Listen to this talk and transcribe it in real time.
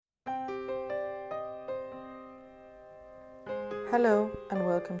Hello and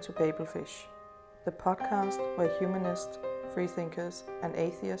welcome to Babelfish, the podcast where humanists, freethinkers and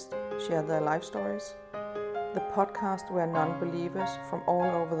atheists share their life stories. The podcast where non-believers from all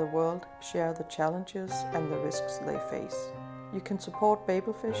over the world share the challenges and the risks they face. You can support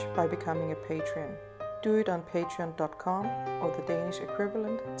Babelfish by becoming a Patreon. Do it on patreon.com or the Danish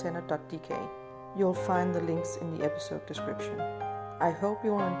equivalent tenor.dk. You'll find the links in the episode description. I hope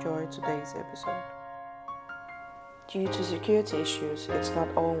you will enjoy today's episode. Due to security issues, it's not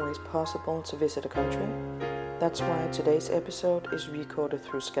always possible to visit a country. That's why today's episode is recorded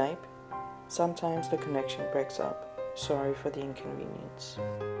through Skype. Sometimes the connection breaks up. Sorry for the inconvenience.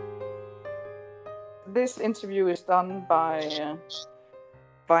 This interview is done via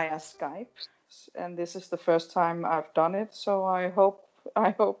Skype, and this is the first time I've done it. So I hope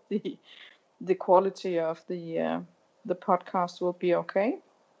the quality of the podcast will be okay.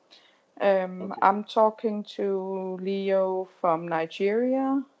 Okay. I'm talking to Leo from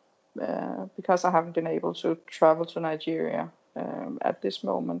Nigeria because I haven't been able to travel to Nigeria at this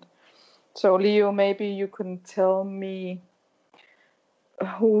moment. So Leo, maybe you can tell me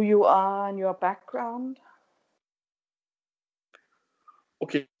who you are and your background.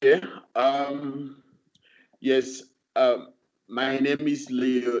 Okay. Yes. My name is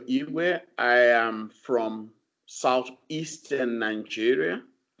Leo Iwe. I am from southeastern Nigeria.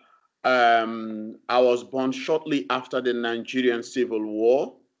 I was born shortly after the Nigerian Civil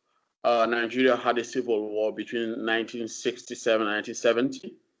War. Nigeria had a civil war between 1967 and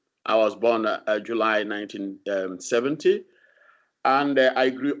 1970. I was born July 1970, and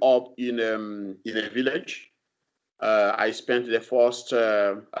I grew up in a village. I spent the first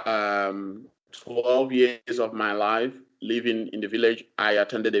 12 years of my life living in the village. I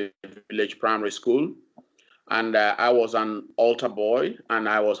attended a village primary school. And I was an altar boy, and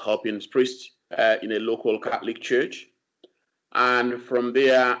I was helping priests in a local Catholic church. And from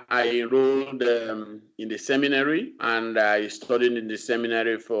there, I enrolled in the seminary, and I studied in the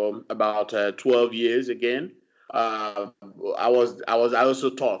seminary for about 12 years again. I also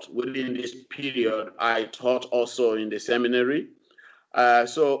taught within this period. I taught also in the seminary.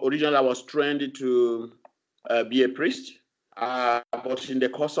 So originally, I was trained to be a priest. But in the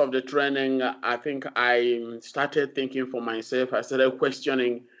course of the training, I think I started thinking for myself. I started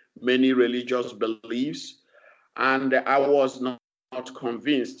questioning many religious beliefs, and I was not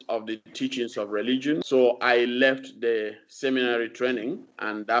convinced of the teachings of religion. So I left the seminary training,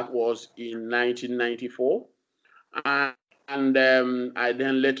 and that was in 1994. And I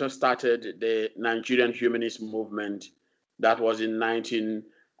then later started the Nigerian Humanist Movement. That was in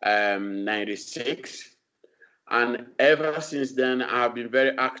 1996. And ever since then, I've been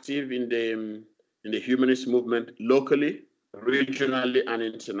very active in the humanist movement locally, regionally, and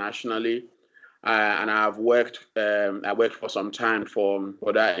internationally. And I've worked. I worked for some time for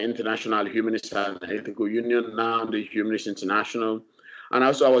the International Humanist and Ethical Union, now the Humanist International, and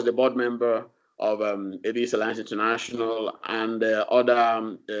also I was the board member of Atheist Alliance International and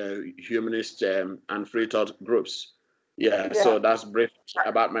other humanist and free thought groups. Yeah. So that's brief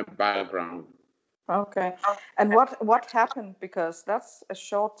about my background. Okay. And what happened? Because that's a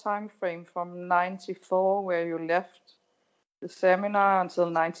short time frame from 94, where you left the seminar, until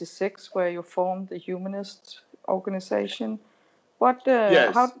 96, where you formed the humanist organization. What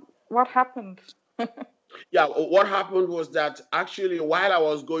happened? Yeah, what happened was that actually while I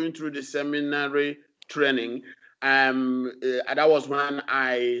was going through the seminary training, that was when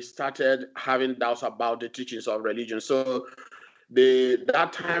I started having doubts about the teachings of religion. So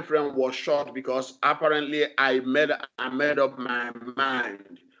that time frame was short because apparently I made up my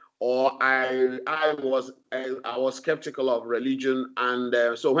mind, or I was skeptical of religion, and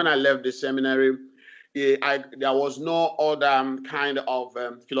so when I left the seminary, there was no other kind of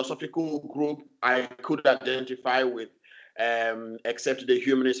philosophical group I could identify with except the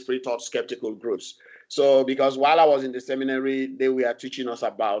humanist free thought skeptical groups. So because while I was in the seminary, they were teaching us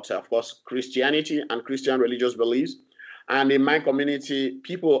about, of course, Christianity and Christian religious beliefs. And in my community,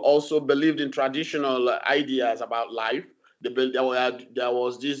 people also believed in traditional ideas about life. There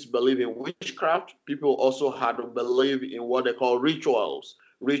was this belief in witchcraft. People also had a belief in what they call ritual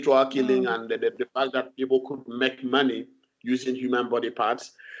killing, and the fact that people could make money using human body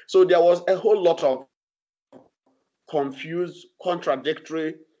parts. So there was a whole lot of confused,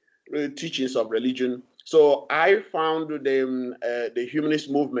 contradictory teachings of religion. So I found the humanist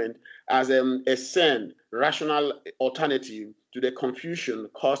movement as a sane, rational alternative to the confusion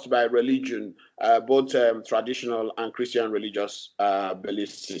caused by religion, both traditional and Christian religious belief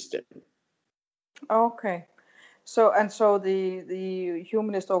system. Okay. So the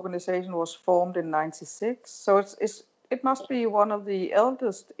humanist organization was formed in 96. So it must be one of the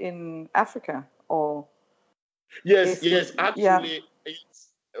eldest in Africa, or Yes, yes, yeah. actually,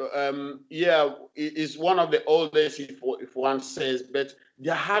 it is one of the oldest, if one says, but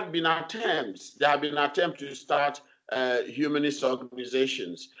there have been attempts to start humanist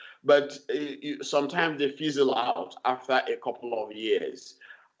organizations, but sometimes they fizzle out after a couple of years.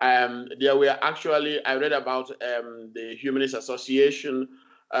 There were actually, I read about the Humanist Association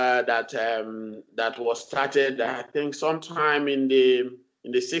that was started, I think, sometime in the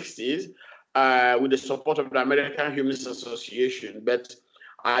 60s with the support of the American Humanist Association, but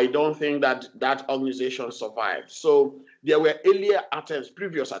I don't think that that organization survived. So there were earlier attempts,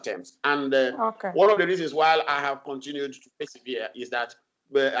 previous attempts, and one of the reasons why I have continued to persevere is that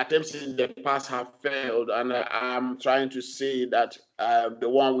the attempts in the past have failed, and I'm trying to see that the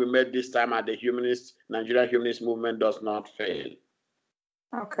one we made this time at the Nigerian Humanist Movement does not fail.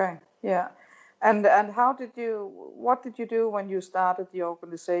 Okay, yeah. And what did you do when you started the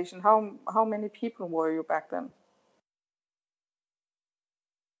organization? How many people were you back then?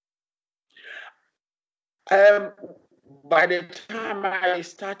 By the time I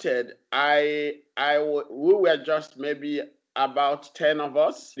started, we were just maybe about 10 of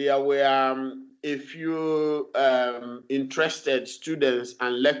us. There were a few interested students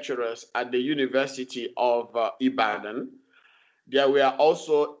and lecturers at the University of Ibadan. There were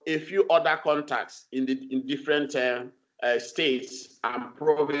also a few other contacts in different states and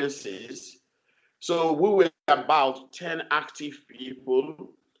provinces. So we were about 10 active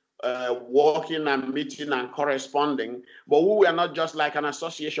people working and meeting and corresponding. But we were not just like an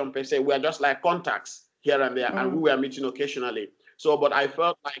association per se. We were just like contacts here and there, and we were meeting occasionally. So, but I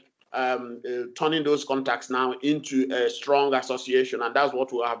felt like turning those contacts now into a strong association, and that's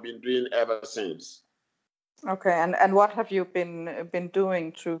what we have been doing ever since. Okay, and what have you been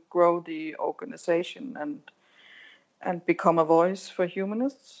doing to grow the organization and become a voice for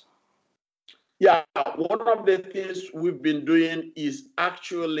humanists? Yeah, one of the things we've been doing is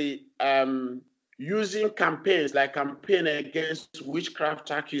actually using campaigns like campaign against witchcraft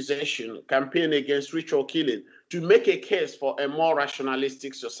accusation, campaign against ritual killing, to make a case for a more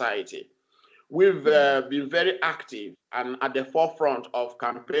rationalistic society. We've been very active and at the forefront of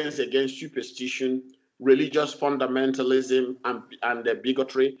campaigns against superstition, religious fundamentalism, and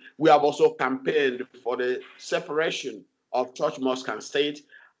bigotry. We have also campaigned for the separation of church, mosque, and state,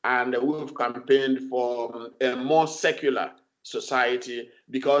 and we've campaigned for a more secular society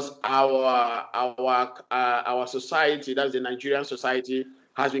because our society, that's the Nigerian society,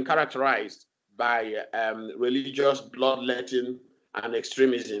 has been characterized by religious bloodletting and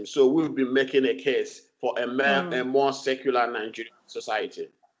extremism. So we've been making a case for a more secular Nigerian society.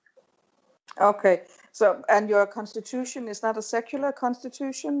 Okay. So, and your constitution is not a secular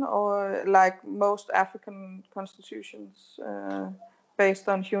constitution, or like most African constitutions based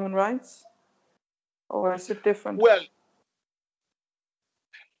on human rights, or is it different? Well,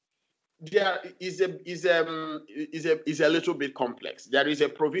 there is a little bit complex. There is a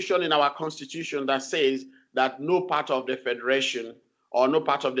provision in our constitution that says that no part of the federation or no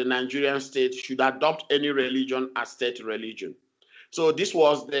part of the Nigerian state should adopt any religion as state religion. So this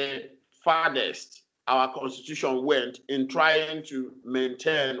was the farthest our constitution went in trying to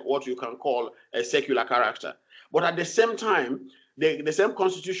maintain what you can call a secular character. But at the same time, the same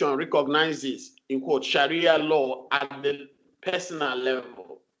constitution recognizes, in quote, Sharia law at the personal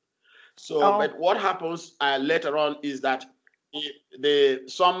level. So, but what happens later on is that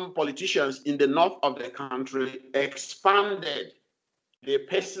some politicians in the north of the country expanded the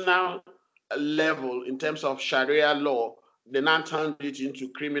personal level in terms of Sharia law. They now turned it into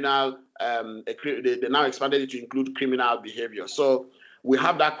criminal. They now expanded it to include criminal behavior. So we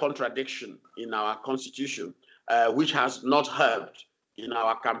have that contradiction in our constitution, which has not helped in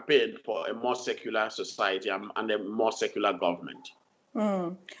our campaign for a more secular society and a more secular government.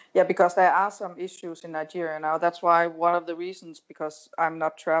 Yeah, because there are some issues in Nigeria now. That's why one of the reasons, because I'm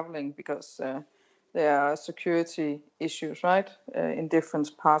not traveling, because there are security issues, right, in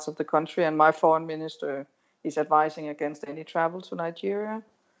different parts of the country. And my foreign minister is advising against any travel to Nigeria.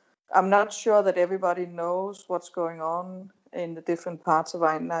 I'm not sure that everybody knows what's going on in the different parts of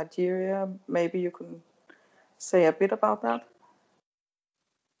Nigeria. Maybe you can say a bit about that.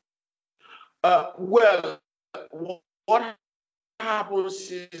 Well, what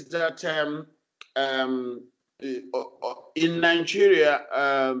happens is that in Nigeria,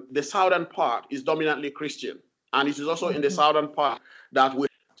 the southern part is dominantly Christian, and it is also in the southern part that we.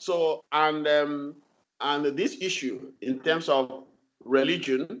 So and this issue in terms of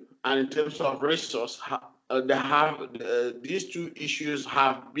religion and in terms of resource, these two issues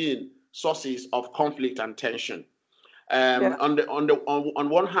have been sources of conflict and tension. On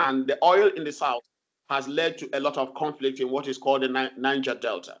one hand, the oil in the south has led to a lot of conflict in what is called the Niger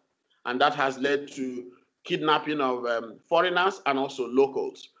Delta, and that has led to kidnapping of foreigners and also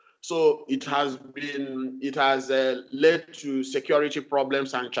locals. So it has led to security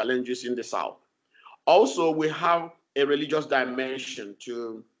problems and challenges in the south. Also, we have a religious dimension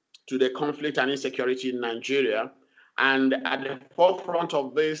to the conflict and insecurity in Nigeria, and at the forefront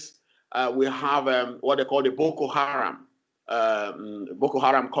of this, we have what they call the Boko Haram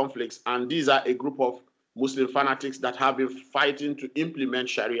conflicts, and these are a group of Muslim fanatics that have been fighting to implement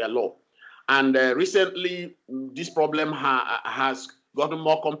Sharia law. And recently, this problem has gotten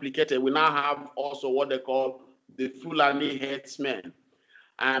more complicated. We now have also what they call the Fulani headsmen.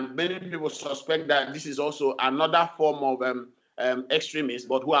 And many people suspect that this is also another form of extremists,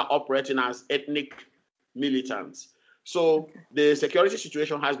 but who are operating as ethnic militants. So the security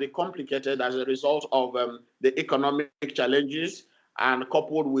situation has been complicated as a result of the economic challenges, and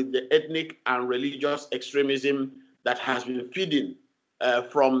coupled with the ethnic and religious extremism that has been feeding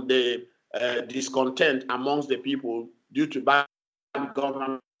from the discontent amongst the people due to bad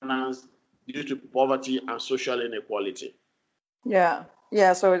governance, due to poverty and social inequality. Yeah.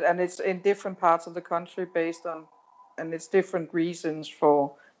 So, and it's in different parts of the country and it's different reasons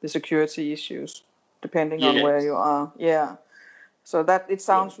for the security issues, depending on where you are. Yeah. So that it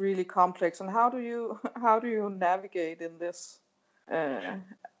sounds really complex. And how do you navigate in this? It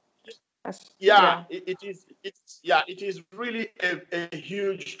is really a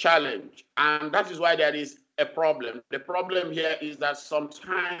huge challenge, and that is why there is a problem. The problem here is that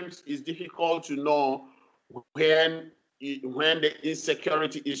sometimes it's difficult to know when the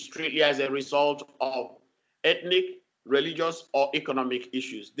insecurity is strictly as a result of ethnic, religious, or economic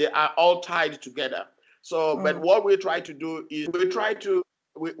issues. They are all tied together. So, but what we try to do is we try to,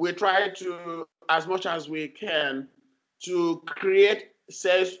 as much as we can, to create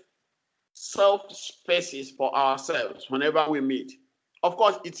self spaces for ourselves whenever we meet. Of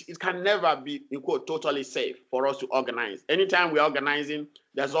course, it can never be, in quote, totally safe for us to organize. Anytime we're organizing,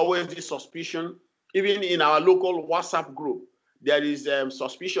 there's always this suspicion. Even in our local WhatsApp group, there is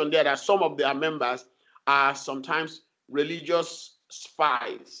suspicion there that some of their members are sometimes religious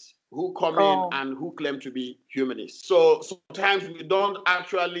spies who come in and who claim to be humanists. So sometimes we don't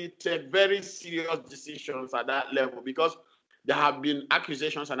actually take very serious decisions at that level, because there have been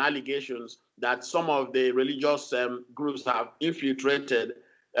accusations and allegations that some of the religious groups have infiltrated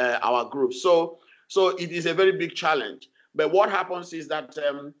our group. So it is a very big challenge. But what happens is that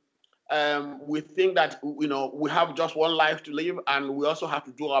we think that we have just one life to live, and we also have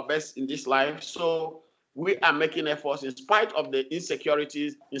to do our best in this life. So we are making efforts, in spite of the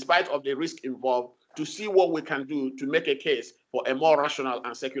insecurities, in spite of the risk involved, to see what we can do to make a case for a more rational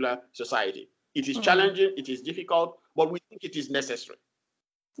and secular society. It is challenging, it is difficult, but we think it is necessary.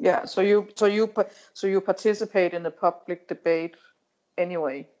 Yeah. So you participate in the public debate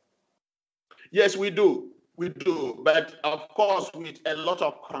anyway. Yes, we do. But of course, with a lot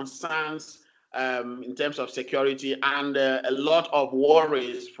of concerns in terms of security and a lot of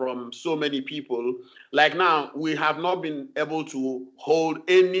worries from so many people. Like now, we have not been able to hold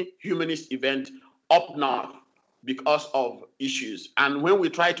any humanist event up north because of issues. And when we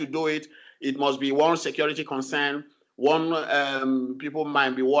try to do it, it must be one security concern. One, people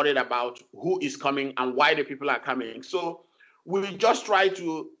might be worried about who is coming and why the people are coming. So we just try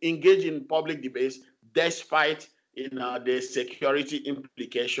to engage in public debates despite the security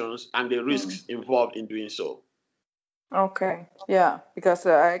implications and the risks involved in doing so. Okay. Yeah, because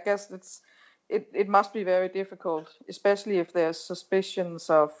I guess it must be very difficult, especially if there's suspicions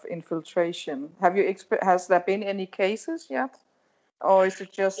of infiltration. Has there been any cases yet? Or is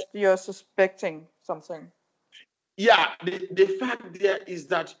it just you're suspecting something? Yeah, the fact there is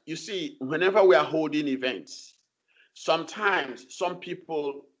that, you see, whenever we are holding events, sometimes some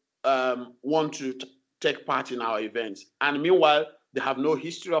people want to take part in our events, and meanwhile they have no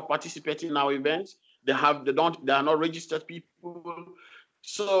history of participating in our events. They are not registered people.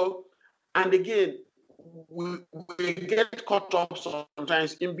 So, and again, we get caught up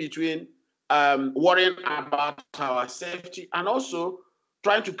sometimes in between worrying about our safety and also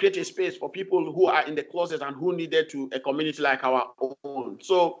trying to create a space for people who are in the closet and who needed to a community like our own.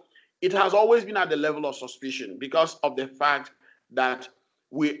 So it has always been at the level of suspicion because of the fact that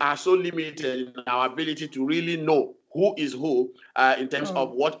we are so limited in our ability to really know who is who in terms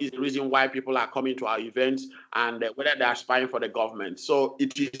of what is the reason why people are coming to our events and whether they are spying for the government. So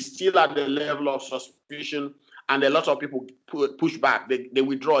it is still at the level of suspicion, and a lot of people push back. They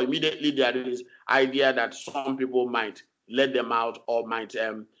withdraw immediately. There is idea that some people might let them out or might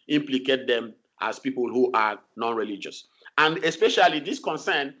implicate them as people who are non-religious. And especially this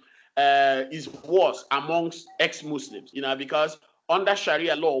concern is worse amongst ex-Muslims, because under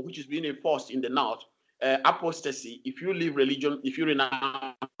Sharia law, which is being enforced in the North, apostasy, if you leave religion, if you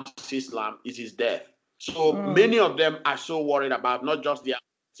renounce Islam, it is death. So many of them are so worried about not just their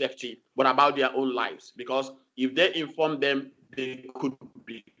safety, but about their own lives, because if they inform them, they could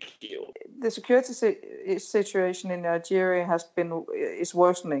be killed. The security situation in Nigeria is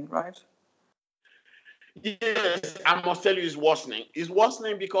worsening, right? Yes, I must tell you, it's worsening. It's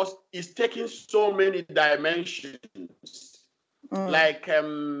worsening because it's taking so many dimensions. Like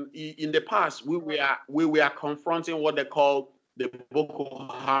in the past, we were confronting what they call the Boko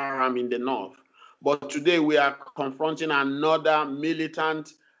Haram in the north, but today we are confronting another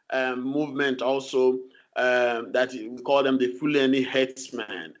militant movement also that we call them the Fulani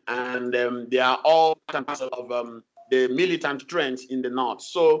headsmen, and they are all part of the militant trends in the north.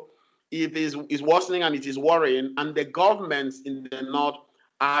 So it is worsening and it is worrying, and the governments in the north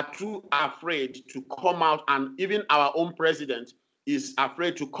are too afraid to come out, and even our own president is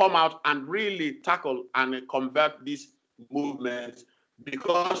afraid to come out and really tackle and convert this movement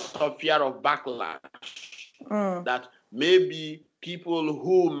because of fear of backlash. That maybe people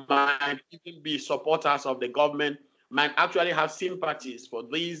who might even be supporters of the government might actually have sympathies for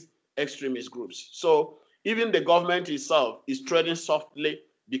these extremist groups. So even the government itself is treading softly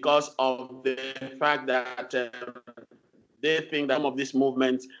because of the fact that they think that some of these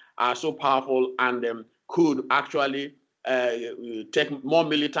movements are so powerful and could actually take more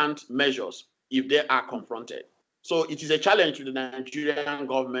militant measures if they are confronted. So it is a challenge to the Nigerian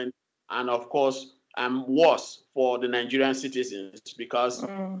government, and of course, worse for the Nigerian citizens, because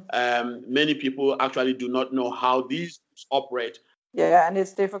many people actually do not know how these operate. Yeah, and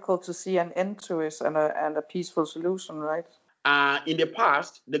it's difficult to see an end to it and a peaceful solution, right? In the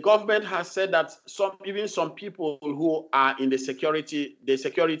past, the government has said that some people who are in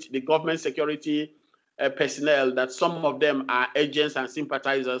the government security personnel, that some of them are agents and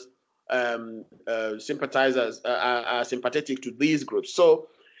sympathizers, are sympathetic to these groups. So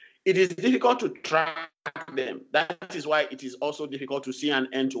it is difficult to track them. That is why it is also difficult to see an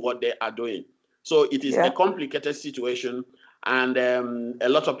end to what they are doing. So it is a complicated situation, and a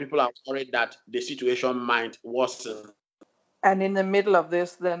lot of people are worried that the situation might worsen. And in the middle of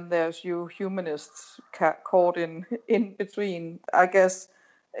this, then there's you humanists caught in between. I guess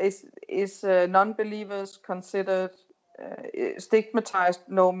is non-believers considered stigmatized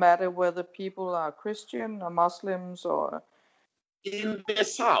no matter whether people are Christian or Muslims or? In the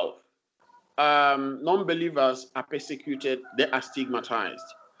South, non-believers are persecuted, they are stigmatized.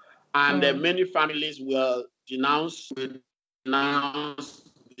 And many families will denounce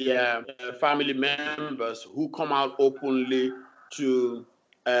their family members who come out openly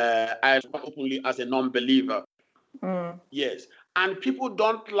openly as a non-believer. Yes. And people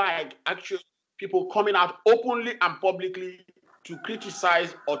don't like actually people coming out openly and publicly to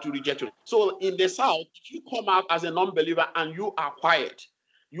criticize or to reject it. So in the South, if you come out as a non-believer and you are quiet,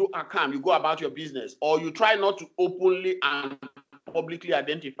 you are calm, you go about your business, or you try not to openly and publicly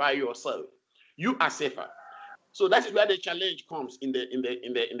identify yourself, you are safer. So that is where the challenge comes in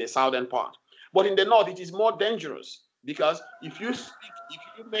the southern part. But in the north, it is more dangerous, because if you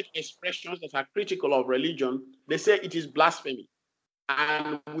make expressions that are critical of religion, they say it is blasphemy.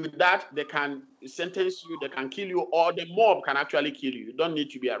 And with that, they can sentence you, they can kill you, or the mob can actually kill you. You don't need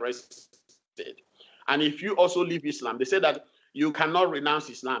to be arrested. And if you also leave Islam, they say that you cannot renounce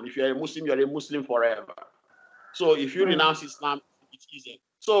Islam. If you're a Muslim forever. So if you renounce Islam, it's easy.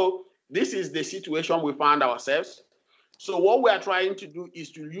 So this is the situation we found ourselves. So what we are trying to do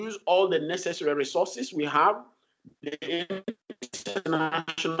is to use all the necessary resources we have, the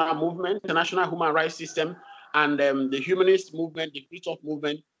international movement, international human rights system, and the humanist movement, the Christoph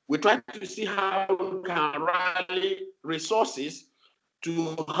movement. We try to see how we can rally resources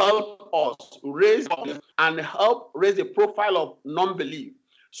to help us raise and help raise the profile of non-belief,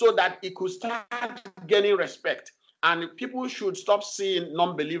 so that it could start gaining respect. And people should stop seeing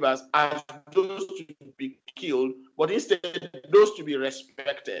non-believers as those to be killed, but instead those to be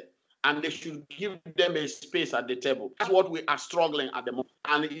respected. And they should give them a space at the table. That's what we are struggling at the moment.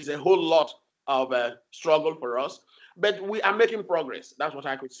 And it is a whole lot of struggle for us. But we are making progress. That's what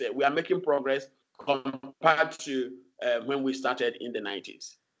I could say. We are making progress compared to when we started in the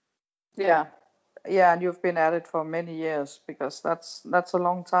 90s. Yeah, and you've been at it for many years, because that's a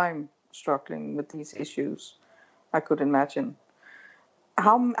long time struggling with these issues, I could imagine.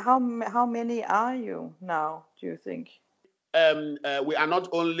 How many are you now, do you think? We are not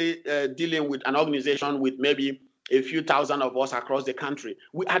only dealing with an organization with maybe a few thousand of us across the country.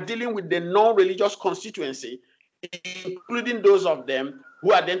 We are dealing with the non-religious constituency, including those of them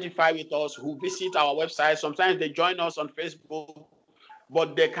who identify with us, who visit our website. Sometimes they join us on Facebook,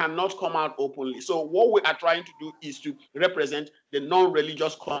 but they cannot come out openly. So what we are trying to do is to represent the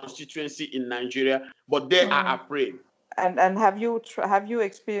non-religious constituency in Nigeria, but they are afraid. And have you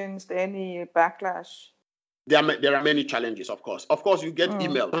experienced any backlash? There are many challenges, of course. Of course, you get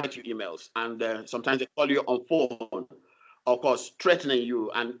emails, and sometimes they call you on phone, of course, threatening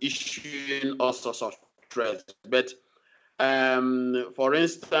you and issuing all sorts of threats. But for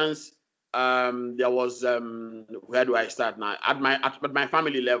instance, there was where do I start now? At my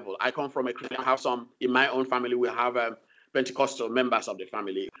family level, I come from a Christian. I have some in my own family. We have Pentecostal members of the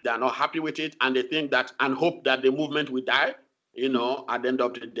family. They are not happy with it, and they think that and hope that the movement will die, at the end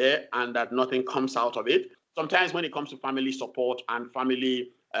of the day, and that nothing comes out of it. Sometimes when it comes to family support and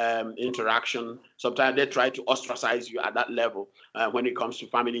family interaction, sometimes they try to ostracize you at that level when it comes to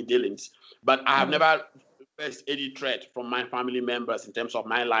family dealings. But I have never faced any threat from my family members in terms of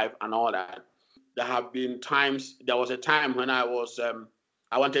my life and all that. There have been times, there was a time when I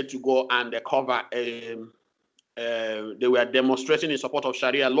wanted to go and cover they were demonstrating in support of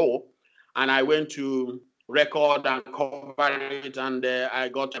Sharia law, and I went to record and cover it, and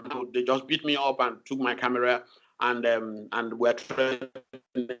they just beat me up and took my camera and were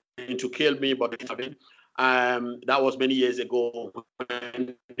threatening to kill me, but that was many years ago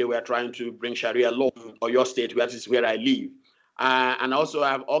when they were trying to bring Sharia law to Oyo State, which is where I live. And also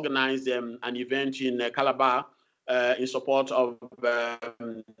I've organized an event in Calabar in support of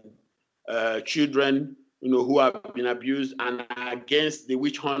children who have been abused and against the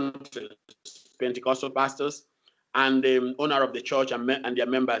witch hunters, Pentecostal pastors, and the owner of the church and their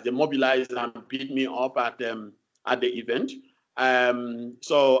members. They mobilized and beat me up at the event.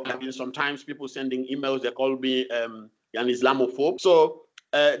 So I've been sometimes people sending emails. They call me an Islamophobe. So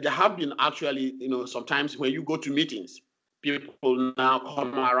there have been actually, sometimes when you go to meetings, people now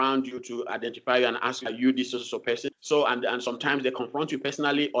come around you to identify you and ask, are you this sort of person? So and sometimes they confront you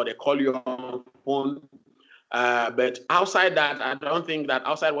personally or they call you on phone. But outside that, I don't think that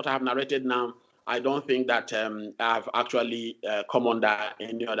outside what I have narrated now, I don't think that I've actually come under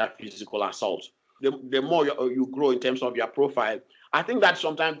any other physical assault. The more you grow in terms of your profile, I think that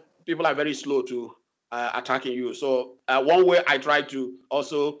sometimes people are very slow to attacking you. So one way I try to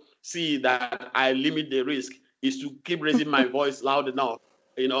also see that I limit the risk is to keep raising my voice loud enough,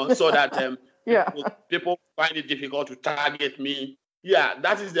 so that people find it difficult to target me. Yeah,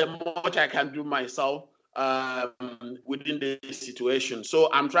 that is the much I can do myself within this situation. So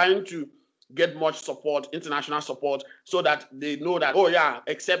I'm trying to get much support, international support, so that they know that, oh yeah,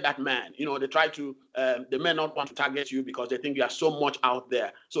 accept that man. They try to, they may not want to target you because they think you are so much out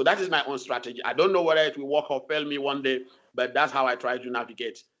there. So that is my own strategy. I don't know whether it will work or fail me one day, but that's how I try to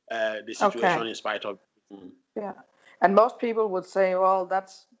navigate the situation in spite of. Yeah, and most people would say, well,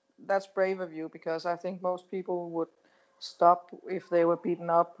 that's brave of you, because I think most people would stop if they were beaten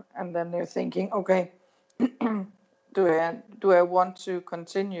up, and then they're thinking, okay, do I want to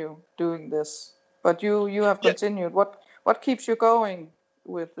continue doing this? But you have continued. What keeps you going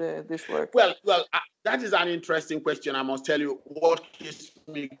with this work? Well, that is an interesting question. I must tell you what keeps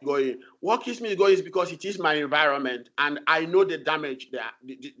me going. What keeps me going is because it is my environment, and I know the damage that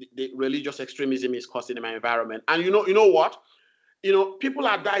the religious extremism is causing in my environment. And you know what? People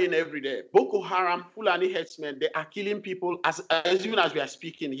are dying every day. Boko Haram, Fulani headsmen, they are killing people as even as we are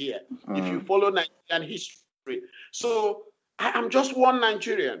speaking here. If you follow Nigerian history. So I am just one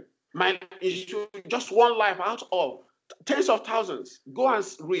Nigerian. My issue, just one life out of tens of thousands. Go and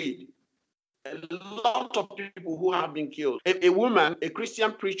read. A lot of people who have been killed. A woman, a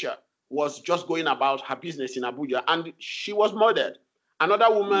Christian preacher, was just going about her business in Abuja, and she was murdered.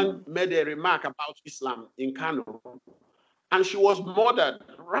 Another woman made a remark about Islam in Kano, and she was murdered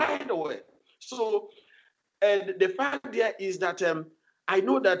right away. So the fact there is that I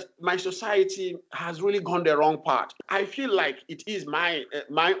know that my society has really gone the wrong path. I feel like it is my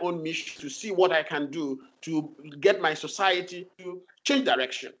own mission to see what I can do to get my society to change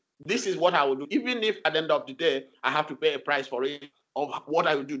direction. This is what I will do. Even if at the end of the day, I have to pay a price for it, of what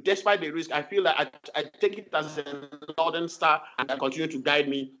I will do. Despite the risk, I feel that I take it as a northern star, and I continue to guide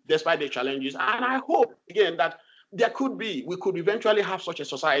me despite the challenges. And I hope, again, that we could eventually have such a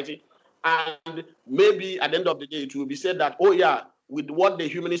society. And maybe at the end of the day, it will be said that, oh yeah, with what the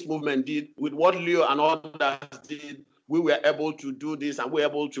humanist movement did, with what Leo and others did, we were able to do this, and we were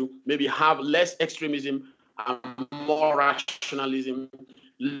able to maybe have less extremism and more rationalism.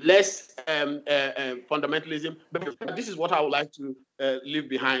 less fundamentalism. But this is what I would like to leave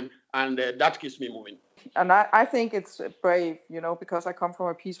behind, and that keeps me moving. And I think it's brave, because I come from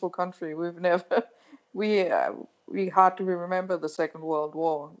a peaceful country. We hardly remember the Second World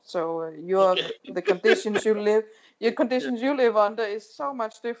War. So the conditions you live, you live under is so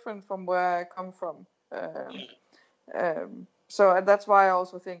much different from where I come from. So that's why I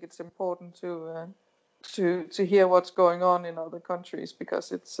also think it's important to hear what's going on in other countries,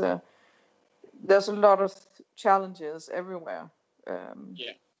 because it's there's a lot of challenges everywhere.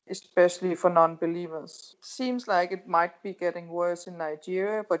 Especially for non-believers. It seems like it might be getting worse in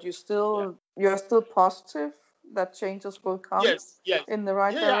Nigeria, but you're still positive that changes will come in the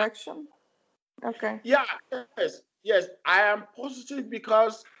right direction. Okay. Yes. I am positive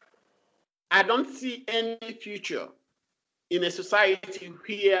because I don't see any future in a society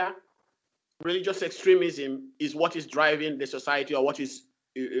where religious extremism is what is driving the society, or what is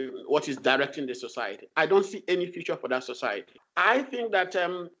directing the society. I don't see any future for that society. I think that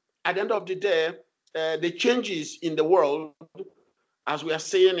at the end of the day, the changes in the world, as we are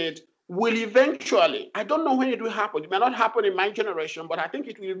saying it, will eventually, I don't know when it will happen. It may not happen in my generation, but I think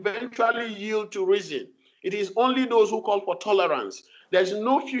it will eventually yield to reason. It is only those who call for tolerance. There's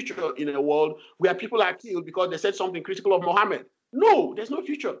no future in a world where people are killed because they said something critical of Muhammad. No, there's no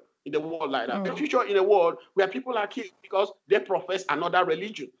future in the world like that. There's future in a world where people are killed because they profess another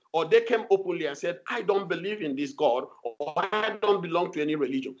religion, or they came openly and said, I don't believe in this God, or I don't belong to any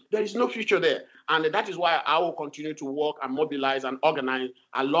religion. There is no future there. And that is why I will continue to work and mobilize and organize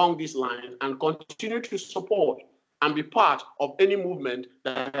along these lines, and continue to support and be part of any movement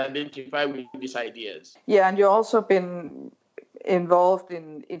that identify with these ideas. Yeah, and you've also been involved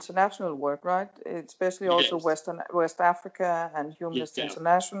in international work, right? Especially also West Africa and Humanist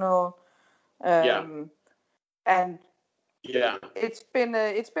International. And it's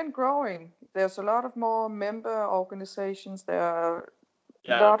been growing. There's a lot of more member organizations. There are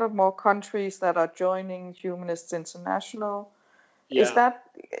a lot of more countries that are joining Humanists International. Does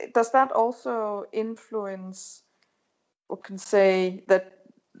that also influence, or can say that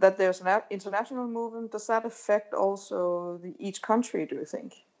there's an international movement? Does that affect also each country, do you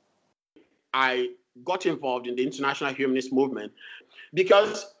think? I got involved in the international humanist movement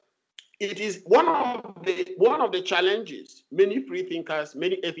because it is one of the challenges many free thinkers,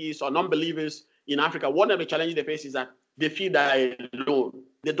 many atheists or non-believers in Africa, one of the challenges they face is that they feel they're alone.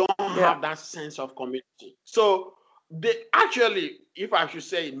 They don't have that sense of community. So actually, if I should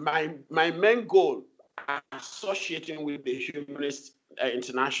say, my main goal associating with the Humanist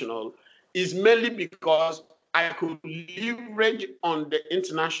International is mainly because I could leverage on the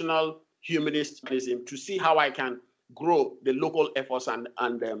international humanism to see how I can grow the local efforts and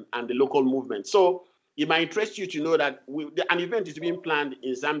the local movement. So it might interest you to know that an event is being planned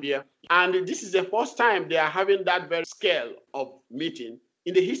in Zambia, and this is the first time they are having that very scale of meeting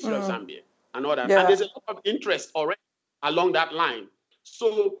in the history of Zambia and all that. And there's a lot of interest already along that line.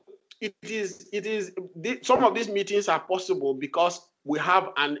 So some of these meetings are possible because we have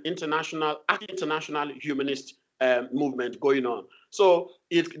an international humanist movement going on. So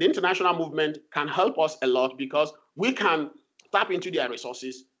the international movement can help us a lot because we can tap into their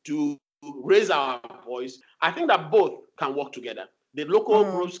resources to raise our voice. I think that both can work together. The local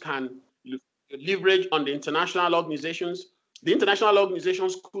groups can leverage on the international organizations. The international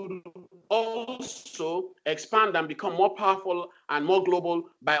organizations could also expand and become more powerful and more global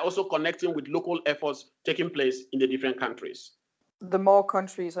by also connecting with local efforts taking place in the different countries. The more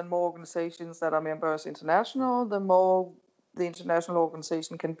countries and more organizations that are members international, the more the international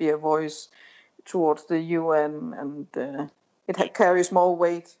organization can be a voice towards the UN, and it carries more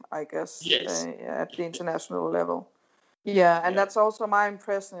weight, I guess, at the international level. And that's also my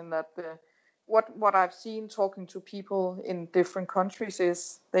impression, that what I've seen talking to people in different countries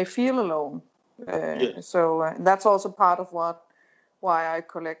is they feel alone. So that's also part of why I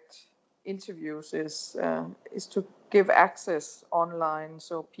collect interviews is to give access online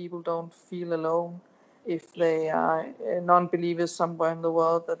so people don't feel alone if they are non-believers somewhere in the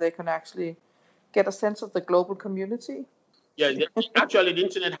world, that they can actually get a sense of the global community. Actually, the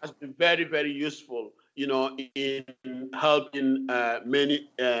internet has been very, very useful, in helping many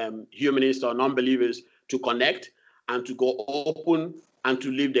humanists or non-believers to connect and to go open and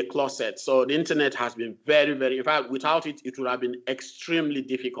to leave the closet. So the internet has been very, very, in fact, without it, it would have been extremely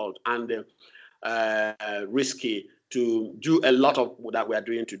difficult and risky to do a lot of what we are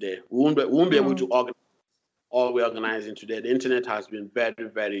doing today. We won't be able to organize all we're organizing today. The internet has been very,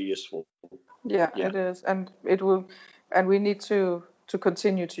 very useful. Yeah, it is. And it will, and we need to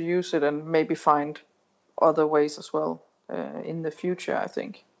continue to use it and maybe find other ways as well. in the future, I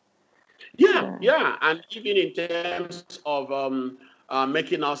think. Yeah, and even in terms of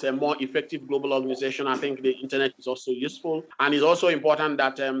making us a more effective global organization, I think the internet is also useful, and it's also important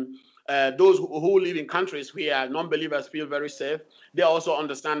that those who live in countries where non-believers feel very safe, they also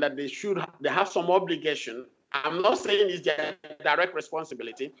understand that they have some obligation. I'm not saying it's their direct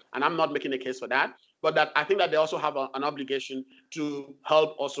responsibility, and I'm not making a case for that, but that I think that they also have an obligation to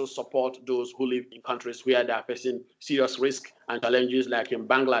help also support those who live in countries where they are facing serious risk and challenges, like in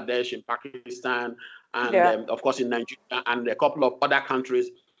Bangladesh, in Pakistan, and of course in Nigeria and a couple of other countries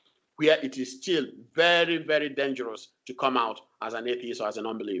where it is still very, very dangerous to come out as an atheist or as an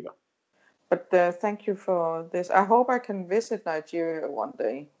unbeliever. But thank you for this. I hope I can visit Nigeria one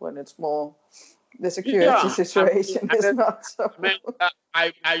day when it's more, the security situation is not so.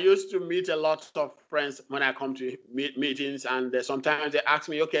 I used to meet a lot of friends when I come to meetings, and sometimes they ask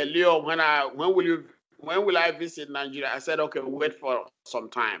me, okay, Leo, when will I visit Nigeria? I said, okay, wait for some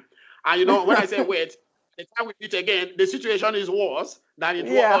time. And when I say wait, the time we meet again, the situation is worse than it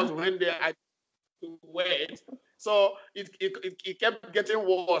was when I to wait. So it kept getting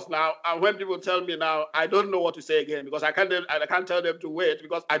worse now. And when people tell me now, I don't know what to say again, because I can't tell them to wait,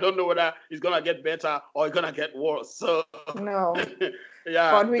 because I don't know whether it's gonna get better or it's gonna get worse. So no,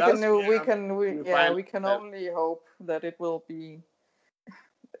 but we can only hope that it will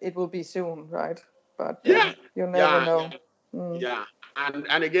be soon, right? But you never know. Yeah,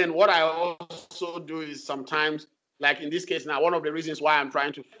 and again, what I also do is sometimes, like in this case now, one of the reasons why I'm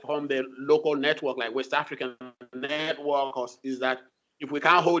trying to form the local network, like West African network, is that if we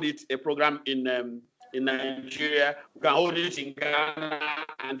can't hold a program in Nigeria, we can hold it in Ghana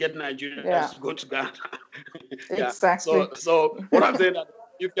and get Nigerians to go to Ghana. Exactly. So what I'm saying that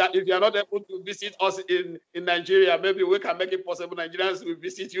if you are not able to visit us in Nigeria, maybe we can make it possible Nigerians will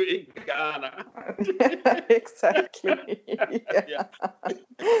visit you in Ghana. Exactly.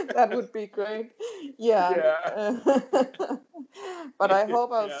 That would be great. But I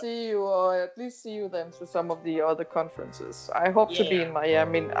hope I'll see you, or at least see you then to some of the other conferences. I hope to be in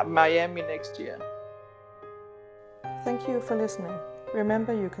Miami next year. Thank you for listening.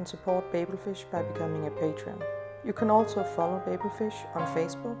 Remember, you can support Babelfish by becoming a patron. You can also follow Babelfish on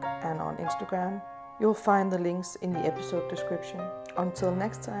Facebook and on Instagram. You'll find the links in the episode description. Until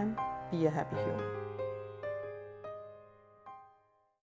next time, be a happy human.